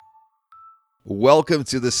Welcome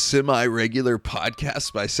to the semi-regular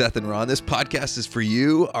podcast by Seth and Ron. This podcast is for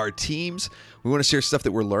you, our teams. We want to share stuff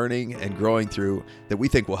that we're learning and growing through that we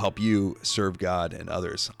think will help you serve God and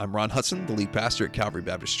others. I'm Ron Hudson, the lead pastor at Calvary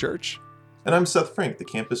Baptist Church. And I'm Seth Frank, the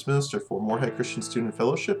campus minister for Morehead Christian Student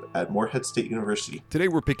Fellowship at Morehead State University. Today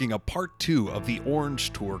we're picking up part 2 of the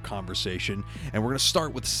Orange Tour conversation, and we're going to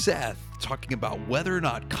start with Seth talking about whether or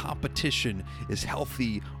not competition is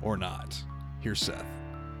healthy or not. Here's Seth.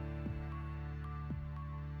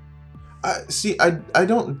 I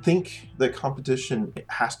don't think that competition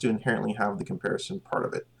has to inherently have the comparison part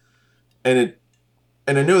of it. And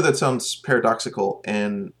I know that sounds paradoxical,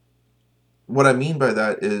 and what I mean by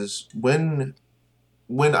that is when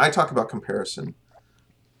I talk about comparison,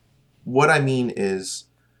 what I mean is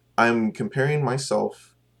I'm comparing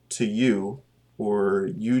myself to you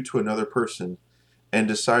or you to another person and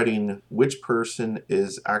deciding which person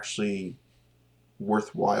is actually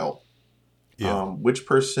worthwhile. Yeah. Which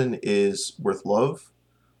person is worth love,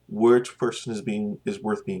 which person is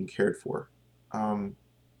worth being cared for.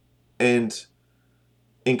 And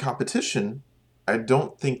in competition, I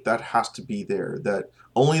don't think that has to be there, that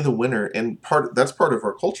only the winner, and that's part of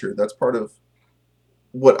our culture. That's part of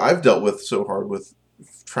what I've dealt with so hard with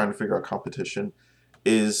trying to figure out competition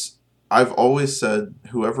is I've always said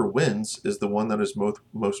whoever wins is the one that is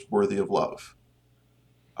most worthy of love.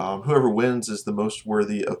 Whoever wins is the most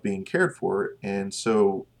worthy of being cared for, and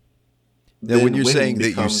so. Now, when you're saying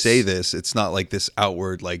that you say this, it's not like this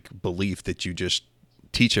outward belief that you just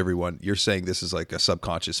teach everyone. You're saying this is like a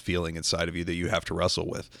subconscious feeling inside of you that you have to wrestle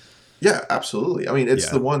with. Yeah, absolutely. I mean, it's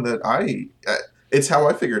the one that it's how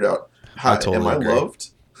I figured out. I totally agree. Loved?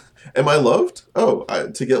 Am I loved? Oh,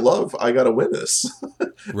 to get love, I got to win this.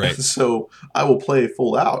 Right. So I will play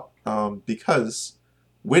full out because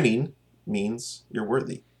winning means you're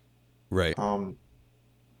worthy. Right.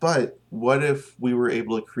 But what if we were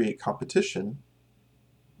able to create competition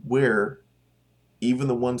where even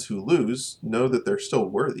the ones who lose know that they're still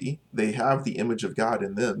worthy, they have the image of God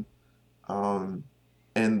in them,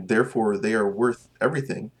 and therefore they are worth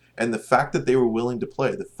everything. And the fact that they were willing to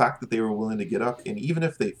play, the fact that they were willing to get up, and even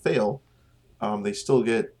if they fail, they still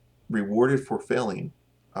get rewarded for failing,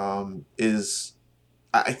 is,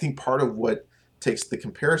 I think, part of what takes the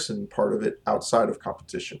comparison part of it outside of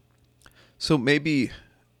competition. So maybe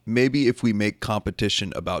if we make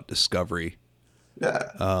competition about discovery,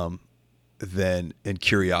 then and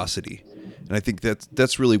curiosity, and I think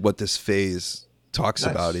that's really what this phase talks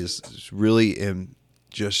about is really in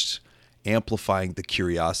just amplifying the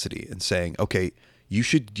curiosity and saying, okay, you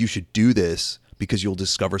should do this because you'll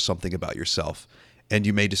discover something about yourself, and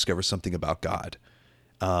you may discover something about God.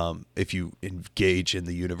 If you engage in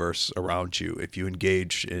the universe around you, if you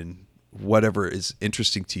engage in whatever is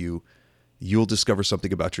interesting to you, you'll discover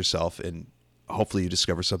something about yourself, and hopefully you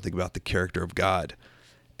discover something about the character of God.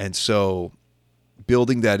 And so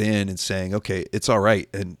building that in and saying, okay, it's all right.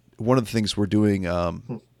 And one of the things we're doing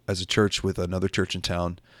as a church with another church in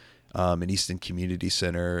town, in Easton Community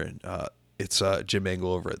Center, and it's Jim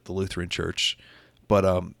Engel over at the Lutheran Church,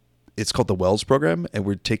 but it's called the Wells Program, and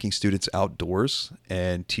we're taking students outdoors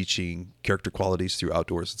and teaching character qualities through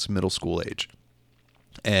outdoors. It's middle school age.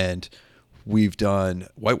 And we've done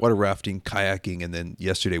whitewater rafting, kayaking, and then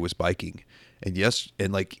yesterday was biking. And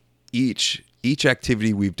each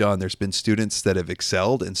activity we've done, there's been students that have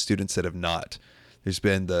excelled and students that have not. There's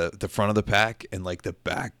been the front of the pack and the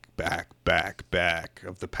back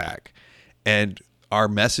of the pack. And our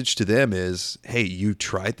message to them is, hey, you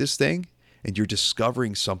tried this thing and you're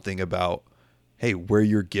discovering something about, hey, where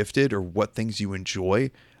you're gifted or what things you enjoy.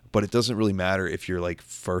 But it doesn't really matter if you're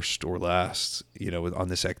first or last, on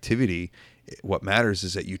this activity. What matters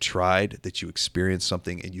is that you tried, that you experienced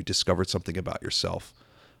something, and you discovered something about yourself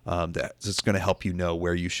that's going to help you know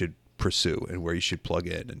where you should pursue and where you should plug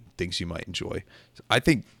in and things you might enjoy. I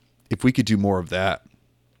think if we could do more of that,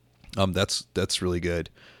 that's really good.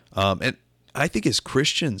 And I think as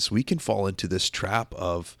Christians, we can fall into this trap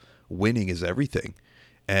of winning is everything.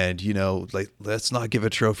 And, let's not give a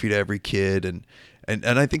trophy to every kid. And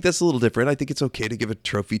I think that's a little different. I think it's okay to give a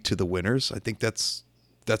trophy to the winners. I think that's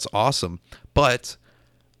awesome. But,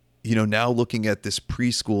 now looking at this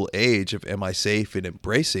preschool age of am I safe and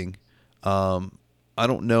embracing, I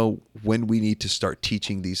don't know when we need to start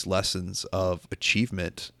teaching these lessons of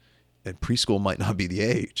achievement, and preschool might not be the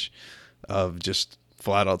age of just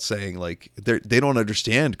flat out saying they don't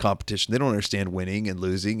understand competition. They don't understand winning and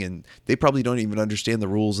losing, and they probably don't even understand the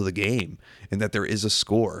rules of the game and that there is a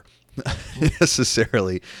score.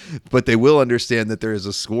 necessarily, but they will understand that there is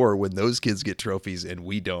a score when those kids get trophies and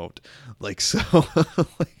we don't. Like, so,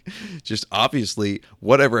 like, just obviously,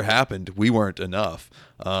 whatever happened, we weren't enough.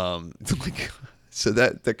 Like, so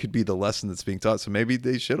that could be the lesson that's being taught. So maybe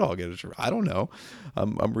they should all get a trophy. I don't know.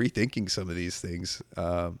 I'm rethinking some of these things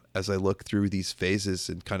as I look through these phases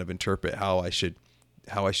and kind of interpret how I should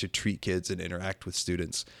treat kids and interact with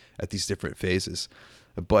students at these different phases.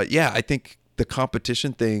 But yeah, I think the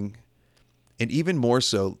competition thing, and even more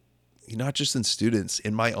so, not just in students,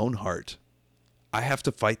 in my own heart, I have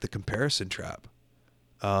to fight the comparison trap.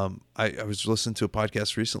 I was listening to a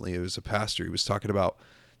podcast recently. It was a pastor. He was talking about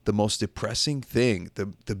the most depressing thing,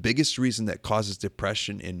 the biggest reason that causes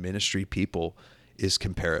depression in ministry people is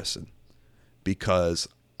comparison. Because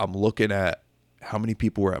I'm looking at how many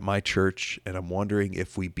people were at my church, and I'm wondering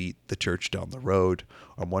if we beat the church down the road.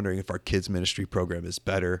 I'm wondering if our kids ministry program is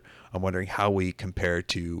better. I'm wondering how we compare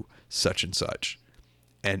to such and such.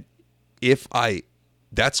 And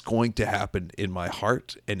that's going to happen in my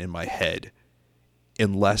heart and in my head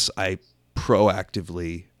unless I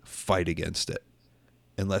proactively fight against it,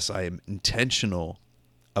 unless I am intentional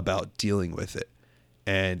about dealing with it.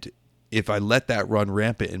 And if I let that run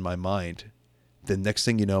rampant in my mind, the next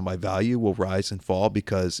thing you know, my value will rise and fall,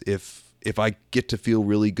 because if I get to feel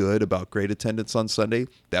really good about great attendance on Sunday,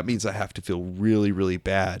 that means I have to feel really, really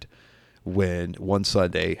bad when one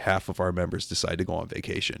Sunday half of our members decide to go on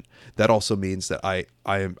vacation. That also means that I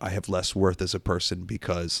have less worth as a person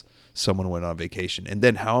because someone went on vacation. And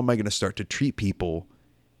then how am I going to start to treat people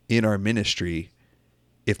in our ministry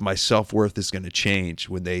if my self-worth is going to change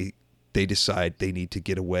when they decide they need to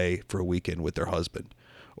get away for a weekend with their husband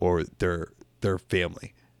or their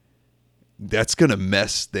family? That's going to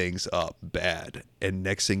mess things up bad. And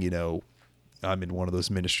next thing you know, I'm in one of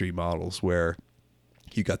those ministry models where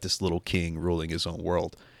you got this little king ruling his own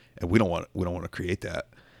world, and we don't want to create that.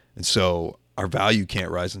 And so our value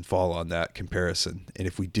can't rise and fall on that comparison. And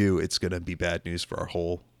if we do, it's going to be bad news for our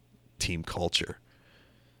whole team culture.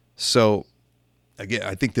 So again,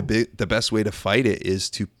 I think the best way to fight it is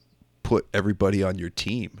to put everybody on your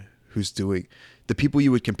team who's doing the people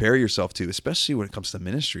you would compare yourself to, especially when it comes to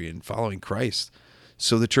ministry and following Christ.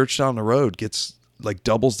 So the church down the road gets like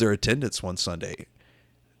doubles their attendance one Sunday.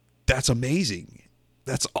 That's amazing.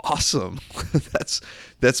 That's awesome.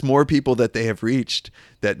 that's more people that they have reached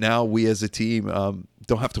that now we as a team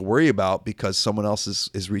don't have to worry about because someone else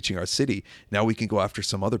is reaching our city. Now we can go after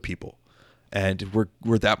some other people. And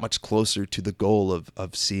we're that much closer to the goal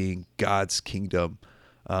of seeing God's kingdom,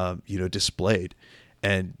 displayed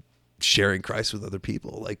and sharing Christ with other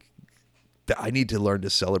people. Like, I need to learn to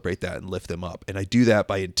celebrate that and lift them up. And I do that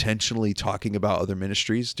by intentionally talking about other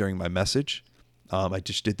ministries during my message. I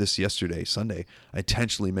just did this yesterday, Sunday. I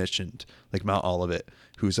intentionally mentioned like Mount Olivet,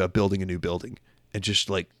 who's building a new building, and just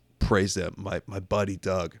like praise them. My buddy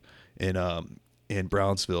Doug in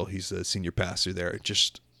Brownsville, he's the senior pastor there.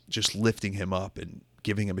 Just lifting him up and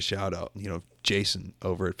giving him a shout out. Jason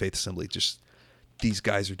over at Faith Assembly, just these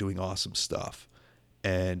guys are doing awesome stuff.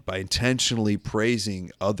 And by intentionally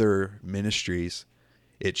praising other ministries,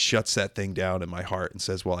 it shuts that thing down in my heart and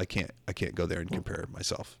says, well, I can't go there and compare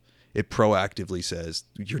myself. It proactively says,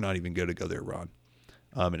 you're not even going to go there, Ron.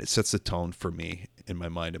 And it sets the tone for me in my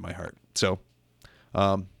mind and my heart. So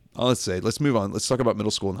let's move on. Let's talk about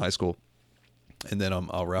middle school and high school. And then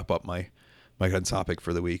I'll wrap up my kind of topic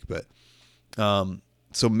for the week. But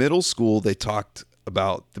so middle school, they talked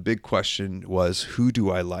about the big question was, who do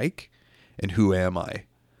I like and who am I?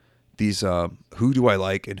 These who do I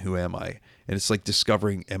like and who am I? And it's like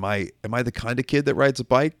discovering, am I the kind of kid that rides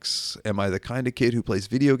bikes? Am I the kind of kid who plays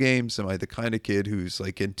video games? Am I the kind of kid who's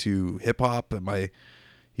like into hip hop? Am I,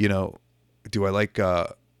 do I like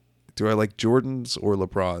Jordans or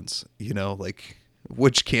LeBrons? Like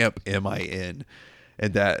which camp am I in?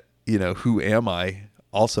 And that, who am I?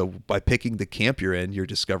 Also, by picking the camp you're in, you're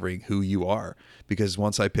discovering who you are. Because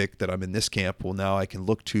once I pick that I'm in this camp, well, now I can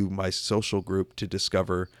look to my social group to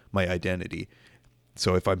discover my identity.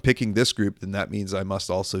 So if I'm picking this group, then that means I must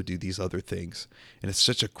also do these other things. And it's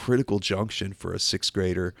such a critical junction for a sixth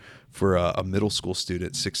grader, for a middle school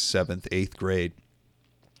student, 6th, 7th, 8th grade,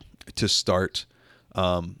 to start,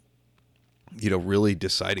 really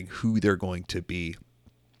deciding who they're going to be.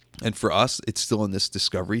 And for us, it's still in this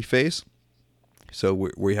discovery phase. So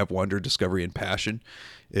we have wonder, discovery, and passion.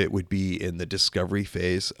 It would be in the discovery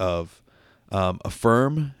phase of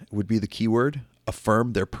affirm would be the key word.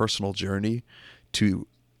 Affirm their personal journey to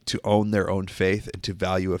own their own faith and to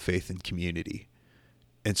value a faith in community.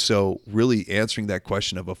 And so really answering that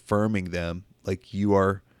question of affirming them, like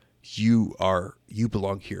you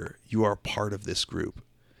belong here. You are part of this group.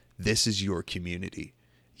 this is your community.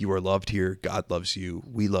 You are loved here. God loves you.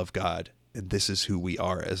 We love God. And this is who we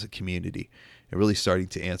are as a community. And really starting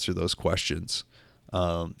to answer those questions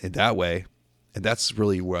in that way. And that's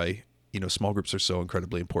really why, small groups are so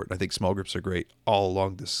incredibly important. I think small groups are great all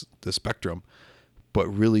along the spectrum, but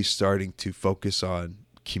really starting to focus on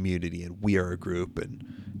community and we are a group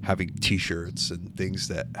and having t-shirts and things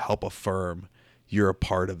that help affirm you're a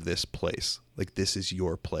part of this place. Like this is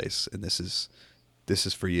your place and this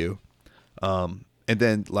is for you. And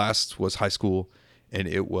then last was high school, and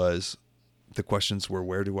the questions were,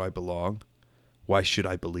 where do I belong? Why should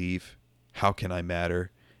I believe? How can I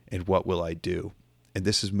matter? And what will I do? And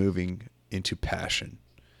this is moving into passion.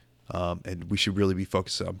 And we should really be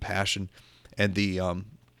focused on passion. And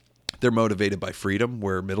they're motivated by freedom,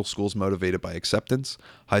 where middle school is motivated by acceptance.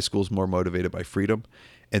 High school is more motivated by freedom.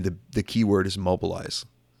 And the key word is mobilize.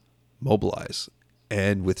 Mobilize.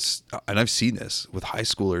 And I've seen this with high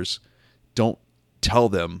schoolers. Don't tell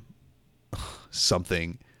them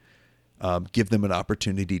something. Give them an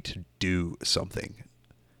opportunity to do something,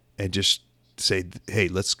 and just say, hey,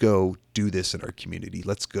 let's go do this in our community.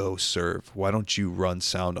 Let's go serve. Why don't you run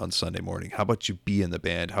sound on Sunday morning? How about you be in the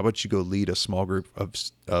band? How about you go lead a small group of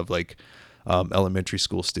elementary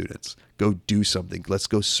school students? Go do something. Let's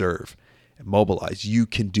go serve. Mobilize. You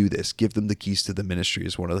can do this. Give them the keys to the ministry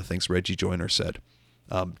is one of the things Reggie Joiner said.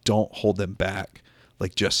 Don't hold them back.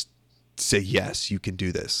 Like, just say, yes, you can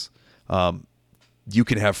do this. You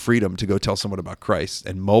can have freedom to go tell someone about Christ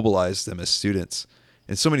and mobilize them as students.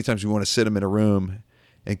 And so many times we want to sit them in a room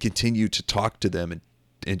and continue to talk to them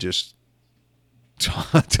and just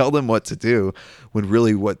tell them what to do, when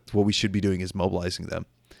really what we should be doing is mobilizing them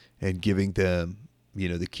and giving them,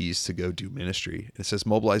 the keys to go do ministry. And it says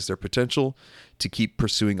mobilize their potential to keep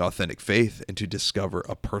pursuing authentic faith and to discover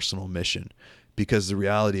a personal mission. Because the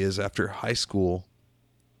reality is, after high school,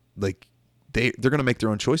 like they're going to make their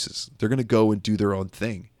own choices. They're going to go and do their own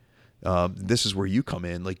thing. This is where you come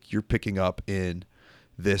in. Like, you're picking up in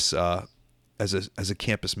this as a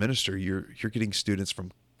campus minister. You're getting students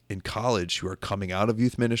from in college who are coming out of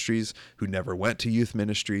youth ministries, who never went to youth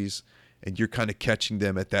ministries, and you're kind of catching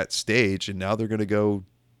them at that stage. And now they're going to go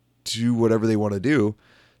do whatever they want to do.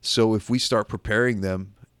 So if we start preparing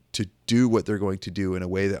them to do what they're going to do in a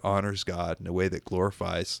way that honors God, in a way that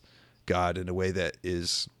glorifies God, in a way that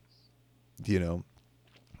is,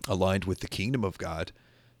 aligned with the kingdom of God,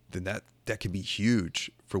 then that can be huge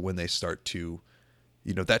for when they start to,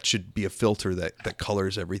 that should be a filter that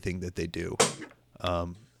colors everything that they do,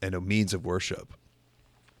 and a means of worship.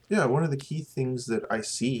 Yeah, one of the key things that I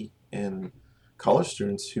see in college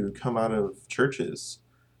students who come out of churches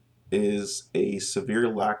is a severe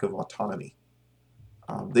lack of autonomy.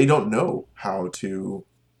 They don't know how to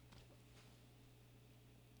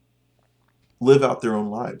live out their own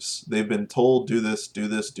lives. They've been told, do this, do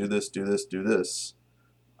this, do this, do this, do this.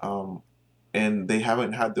 And they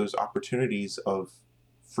haven't had those opportunities of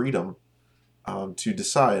freedom to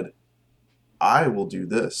decide, I will do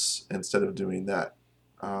this instead of doing that.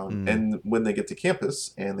 And when they get to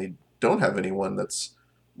campus and they don't have anyone that's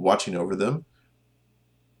watching over them,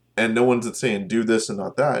 and no one's saying, do this and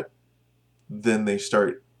not that, then they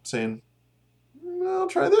start saying, I'll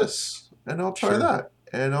try this, and I'll try that,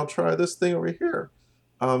 and I'll try this thing over here.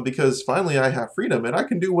 Because finally I have freedom and I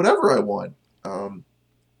can do whatever I want.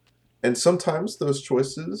 And sometimes those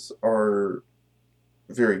choices are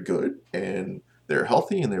very good and they're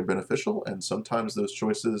healthy and they're beneficial. And sometimes those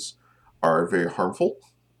choices are very harmful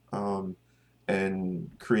and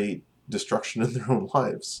create destruction in their own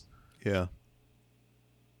lives. Yeah.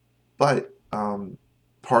 But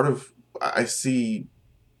I see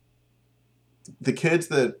the kids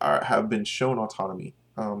that have been shown autonomy,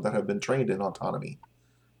 that have been trained in autonomy,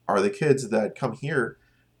 are the kids that come here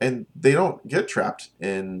and they don't get trapped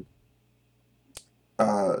in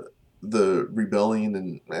the rebelling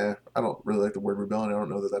and I don't really like the word rebellion. I don't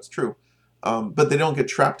know that that's true. But they don't get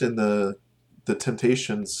trapped in the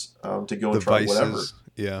temptations to go and try whatever.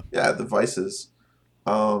 Yeah. Yeah, the vices.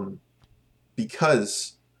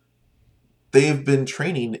 Because they've been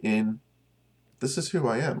training in, this is who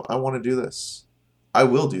I am. I want to do this. I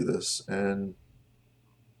will do this. And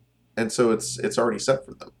so it's already set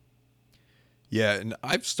for them. Yeah, and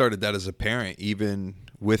I've started that as a parent, even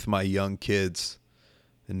with my young kids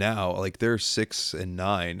now. Like, they're 6 and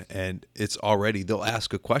 9, and it's already, they'll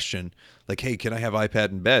ask a question like, hey, can I have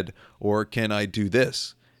iPad in bed? Or can I do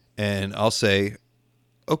this? And I'll say,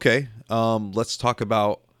 okay, let's talk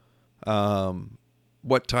about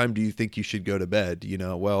what time do you think you should go to bed?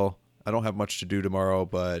 Well, I don't have much to do tomorrow,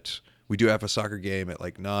 but we do have a soccer game at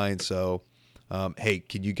like 9, so Hey,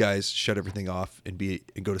 can you guys shut everything off and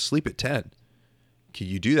go to sleep at 10? Can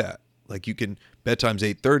you do that? Like, you can, bedtime's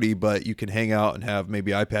 8:30, but you can hang out and have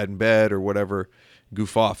maybe iPad in bed or whatever,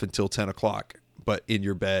 goof off until 10 o'clock, but in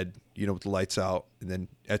your bed, with the lights out. And then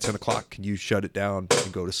at 10 o'clock, can you shut it down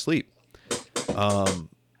and go to sleep?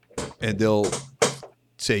 And they'll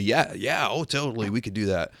say, yeah, oh, totally, we could do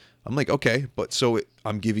that. I'm like, okay, but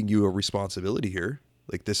I'm giving you a responsibility here.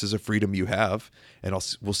 Like, this is a freedom you have, and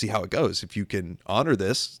we'll see how it goes. If you can honor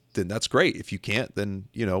this, then that's great. If you can't, then,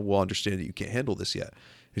 we'll understand that you can't handle this yet.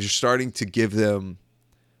 Because you're starting to give them,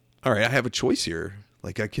 all right, I have a choice here.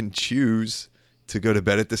 Like, I can choose to go to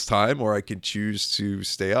bed at this time, or I can choose to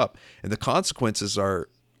stay up. And the consequences are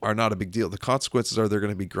not a big deal. The consequences are they're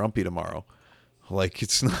going to be grumpy tomorrow. Like,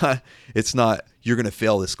 it's not you're going to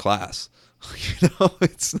fail this class.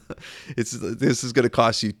 This is going to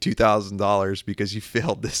cost you $2,000 because you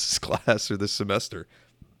failed this class or this semester.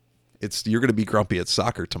 You're going to be grumpy at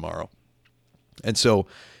soccer tomorrow. And so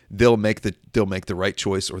they'll make the right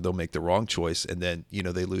choice, or they'll make the wrong choice, and then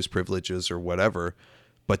they lose privileges or whatever.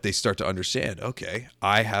 But they start to understand, okay,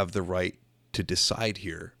 I have the right to decide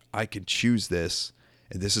here. I can choose this,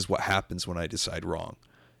 and this is what happens when I decide wrong.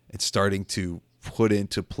 It's starting to put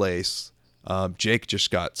into place. Jake just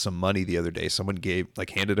got some money the other day. Someone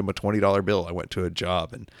handed him a $20 bill. I went to a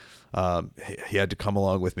job, and he had to come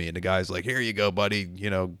along with me. And the guy's like, "Here you go, buddy.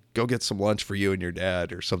 Go get some lunch for you and your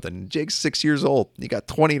dad or something." And Jake's 6 years old. He got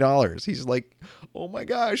 $20. He's like, "Oh my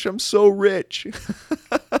gosh, I'm so rich."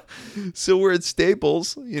 So we're at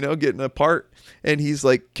Staples, getting a part, and he's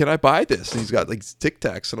like, "Can I buy this?" And he's got like Tic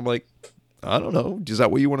Tacs, and I'm like, "I don't know. Is that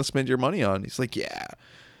what you want to spend your money on?" He's like, "Yeah."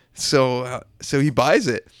 So he buys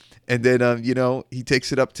it. And then, he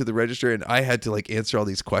takes it up to the register, and I had to answer all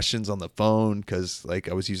these questions on the phone because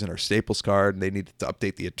I was using our Staples card, and they needed to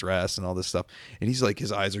update the address and all this stuff. And he's like,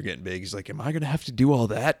 his eyes are getting big. He's like, "Am I going to have to do all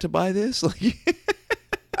that to buy this?"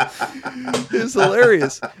 It's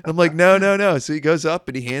hilarious. And I'm like, no. So he goes up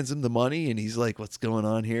and he hands him the money, and he's like, "What's going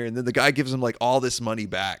on here?" And then the guy gives him all this money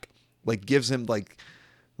back, gives him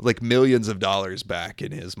millions of dollars back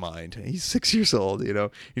in his mind. He's 6 years old, and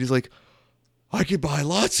he's like, "I could buy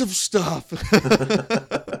lots of stuff."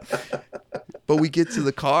 But we get to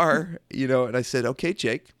the car, and I said, "Okay,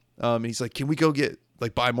 Jake." And he's like, "Can we go get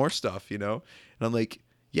buy more stuff?" And I'm like,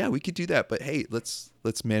 "Yeah, we could do that. But hey, let's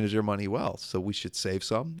manage our money well. So we should save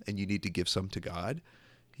some, and you need to give some to God,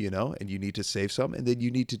 and you need to save some, and then you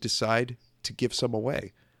need to decide to give some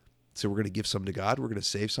away. So we're going to give some to God. We're going to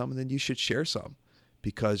save some, and then you should share some,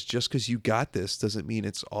 because just because you got this doesn't mean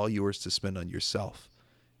it's all yours to spend on yourself.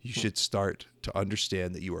 You should start to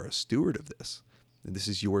understand that you are a steward of this, and this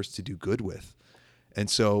is yours to do good with." And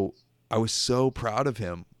so I was so proud of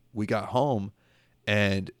him. We got home,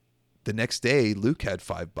 and the next day Luke had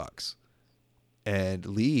 $5. And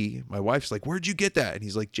Lee, my wife's like, "Where'd you get that?" And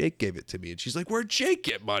he's like, "Jake gave it to me." And she's like, "Where'd Jake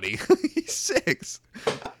get money?" He's 6.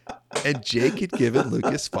 And Jake had given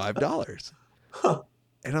Lucas $5.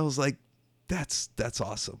 And I was like, that's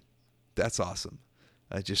awesome. That's awesome.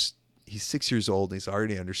 He's 6 years old, and he's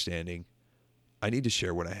already understanding. I need to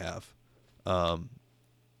share what I have.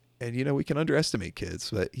 And we can underestimate kids,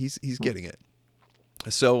 but he's getting it.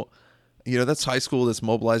 So, that's high school. That's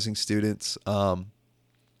mobilizing students.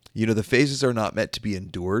 The phases are not meant to be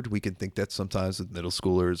endured. We can think that sometimes with middle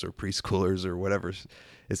schoolers or preschoolers or whatever.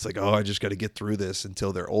 It's like, oh, I just got to get through this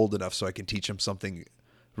until they're old enough so I can teach them something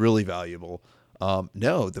really valuable.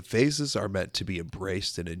 No, the phases are meant to be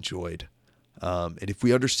embraced and enjoyed. And if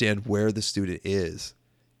we understand where the student is,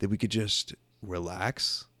 then we could just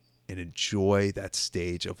relax and enjoy that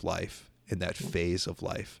stage of life and that phase of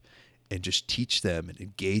life, and just teach them and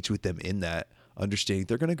engage with them in that, understanding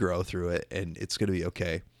they're going to grow through it and it's going to be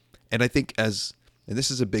okay. And I think and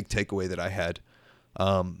this is a big takeaway that I had,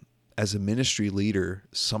 as a ministry leader,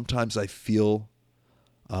 sometimes I feel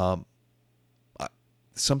more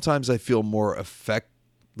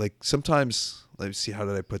sometimes, let me see, how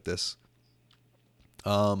did I put this?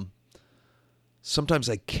 Sometimes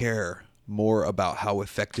I care more about how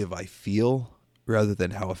effective I feel rather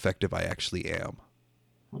than how effective I actually am.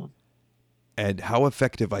 And how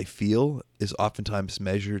effective I feel is oftentimes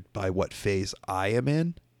measured by what phase I am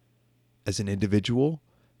in as an individual,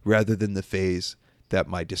 rather than the phase that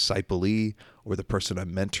my disciplee or the person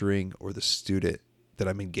I'm mentoring or the student that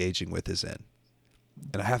I'm engaging with is in.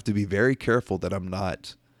 And I have to be very careful that I'm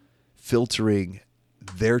not filtering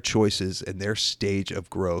their choices and their stage of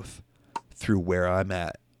growth through where I'm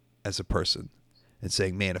at as a person, and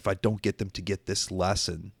saying, man, if I don't get them to get this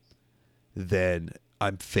lesson, then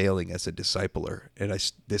I'm failing as a discipler. And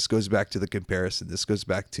this goes back to the comparison. This goes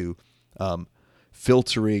back to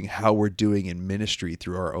filtering how we're doing in ministry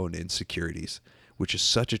through our own insecurities, which is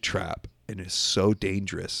such a trap and is so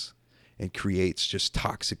dangerous and creates just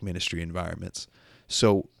toxic ministry environments.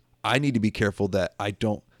 So I need to be careful that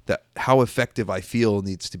that how effective I feel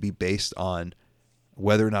needs to be based on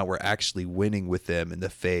whether or not we're actually winning with them in the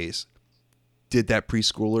phase. Did that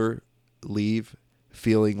preschooler leave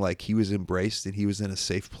feeling like he was embraced and he was in a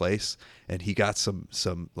safe place, and he got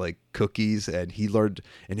some like cookies, and he learned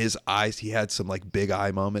in his eyes, he had some like big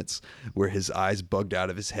eye moments where his eyes bugged out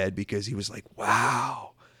of his head because he was like,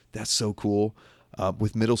 wow, that's so cool.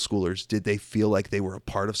 With middle schoolers, did they feel like they were a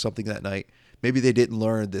part of something that night? Maybe they didn't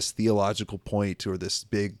learn this theological point or this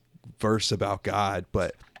big verse about God,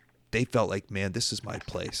 but they felt like, man, this is my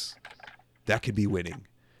place. That could be winning.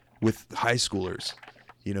 With high schoolers,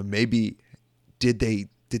 maybe did they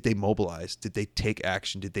mobilize? Did they take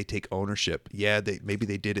action? Did they take ownership? Yeah, maybe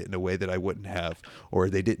they did it in a way that I wouldn't have,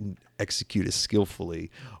 or they didn't execute as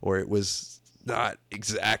skillfully, or it was not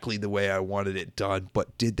exactly the way I wanted it done,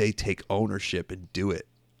 but did they take ownership and do it?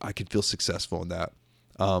 I can feel successful in that.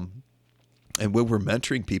 And when we're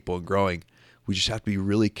mentoring people and growing, we just have to be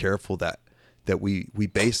really careful that we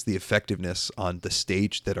base the effectiveness on the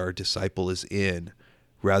stage that our disciple is in,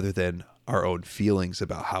 rather than our own feelings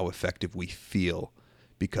about how effective we feel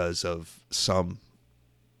because of some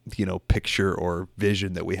picture or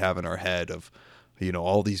vision that we have in our head of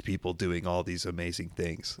all these people doing all these amazing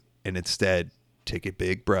things. And instead, take a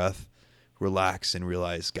big breath, relax, and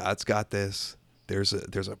realize God's got this. There's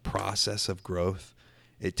a process of growth.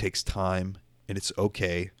 It takes time, and it's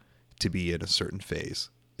okay to be in a certain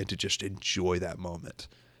phase and to just enjoy that moment,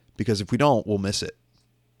 because if we don't, we'll miss it.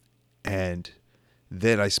 And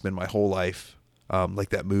then I spend my whole life like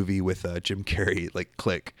that movie with Jim Carrey, like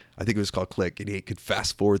Click. I think it was called Click, and he could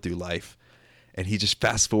fast forward through life, and he just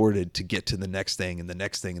fast forwarded to get to the next thing and the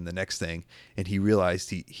next thing and the next thing, and he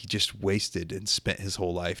realized he just wasted and spent his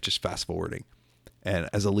whole life just fast forwarding. And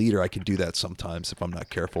as a leader, I can do that sometimes if I'm not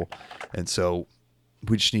careful, and so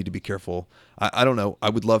we just need to be careful. I don't know. I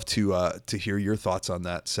would love to hear your thoughts on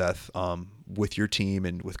that, Seth, with your team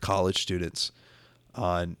and with college students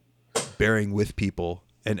on bearing with people.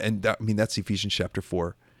 And that, I mean, that's Ephesians chapter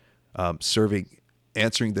 4, serving,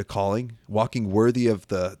 answering the calling, walking worthy of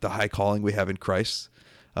the high calling we have in Christ,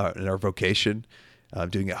 in our vocation,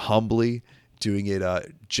 doing it humbly, doing it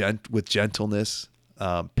with gentleness,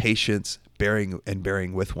 patience,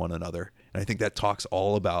 bearing with one another. And I think that talks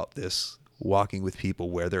all about this walking with people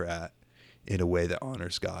where they're at in a way that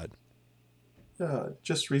honors God. Yeah,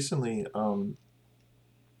 just recently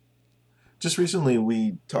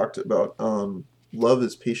we talked about love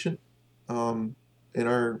is patient in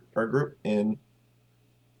our group, and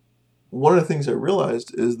one of the things I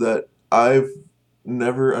realized is that I've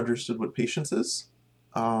never understood what patience is,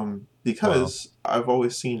 Wow. because I've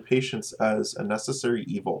always seen patience as a necessary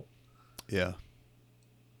evil. Yeah.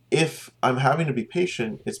 If I'm having to be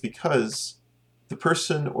patient, it's because the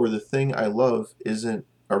person or the thing I love isn't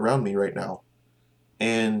around me right now.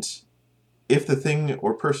 And if the thing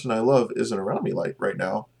or person I love isn't around me like right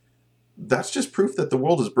now, that's just proof that the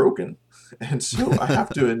world is broken. And so I have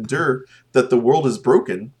to endure that the world is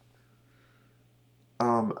broken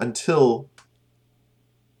until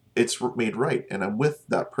it's made right and I'm with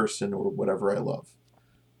that person or whatever I love.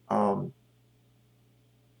 Um,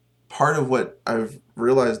 Part of what I've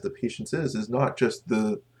realized that patience is not just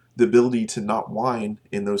the ability to not whine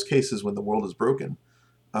in those cases when the world is broken,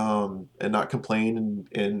 and not complain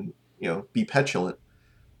and be petulant.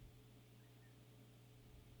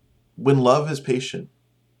 When love is patient,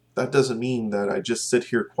 that doesn't mean that I just sit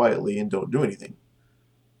here quietly and don't do anything.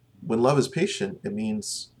 When love is patient, it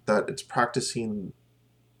means that it's practicing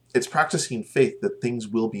faith that things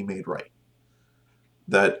will be made right.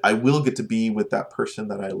 That I will get to be with that person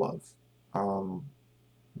that I love. Um,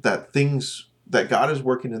 that God is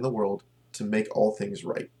working in the world to make all things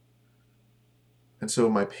right. And so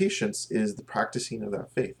my patience is the practicing of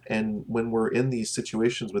that faith. And when we're in these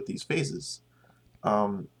situations with these phases,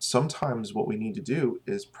 sometimes what we need to do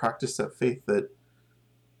is practice that faith that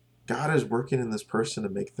God is working in this person to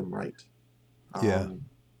make them right. Yeah. Um,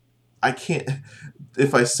 I can't,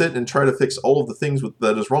 if I sit and try to fix all of the things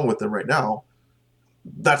that is wrong with them right now,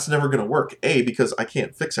 that's never going to work. A, because I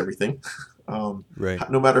can't fix everything. Right.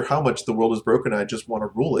 No matter how much the world is broken, I just want to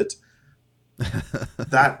rule it.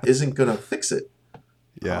 That isn't going to fix it.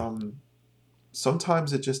 Yeah.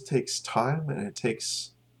 Sometimes it just takes time, and it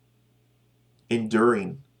takes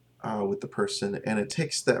enduring with the person, and it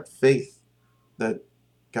takes that faith that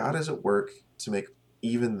God is at work to make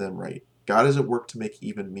even them right. God is at work to make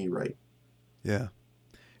even me right. Yeah.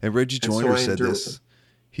 And Reggie And so Joiner I said endure with them. this.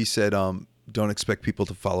 He said, don't expect people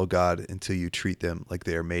to follow God until you treat them like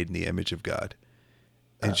they are made in the image of God.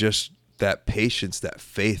 And just that patience, that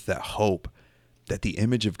faith, that hope that the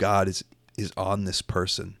image of God is on this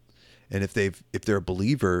person. And if they're a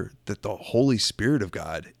believer, that the Holy Spirit of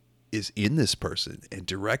God is in this person and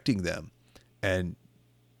directing them, and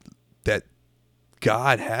that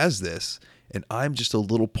God has this, and I'm just a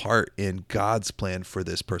little part in God's plan for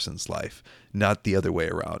this person's life, not the other way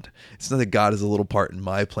around. It's not that God is a little part in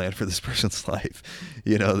my plan for this person's life,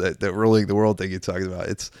 that ruling the world thing you're talking about.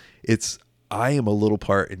 It's I am a little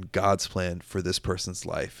part in God's plan for this person's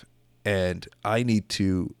life, and I need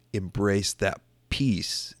to embrace that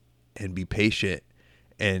peace and be patient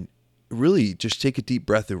and really just take a deep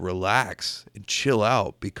breath and relax and chill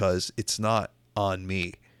out, because it's not on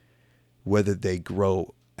me whether they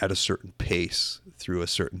grow at a certain pace through a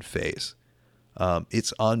certain phase.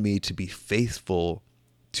 It's on me to be faithful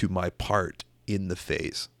to my part in the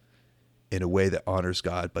phase in a way that honors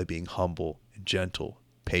God by being humble and gentle,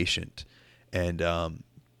 patient, and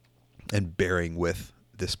bearing with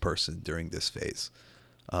this person during this phase.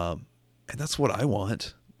 And that's what I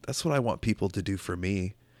want. That's what I want people to do for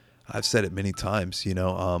me. I've said it many times,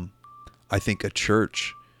 I think a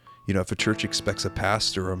church, if a church expects a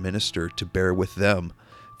pastor or a minister to bear with them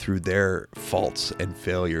through their faults and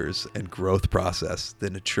failures and growth process,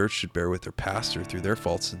 then a church should bear with their pastor through their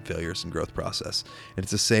faults and failures and growth process. And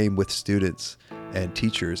it's the same with students and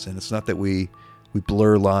teachers. And it's not that we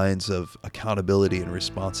blur lines of accountability and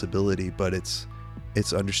responsibility, but it's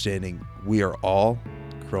understanding we are all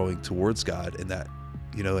growing towards God, and that,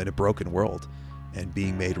 in a broken world, and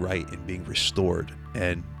being made right and being restored,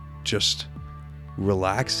 and just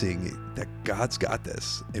relaxing that God's got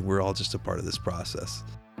this and we're all just a part of this process.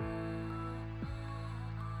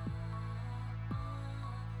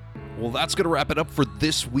 Well, that's going to wrap it up for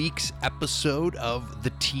this week's episode of the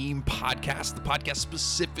Team Podcast, the podcast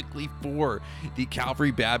specifically for the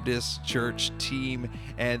Calvary Baptist Church team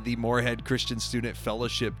and the Moorhead Christian Student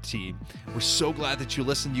Fellowship team. We're so glad that you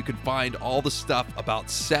listened. You can find all the stuff about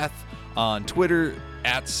Seth on Twitter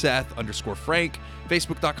at Seth_Frank,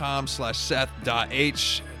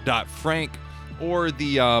 Facebook.com/Seth.H.Frank, or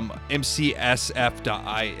the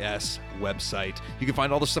MCSF.is website. You can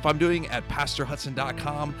find all the stuff I'm doing at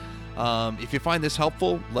PastorHudson.com. If you find this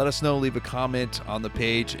helpful, let us know. Leave a comment on the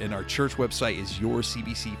page, and our church website is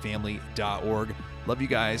yourcbcfamily.org. Love you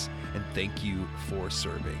guys, and thank you for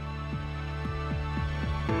serving.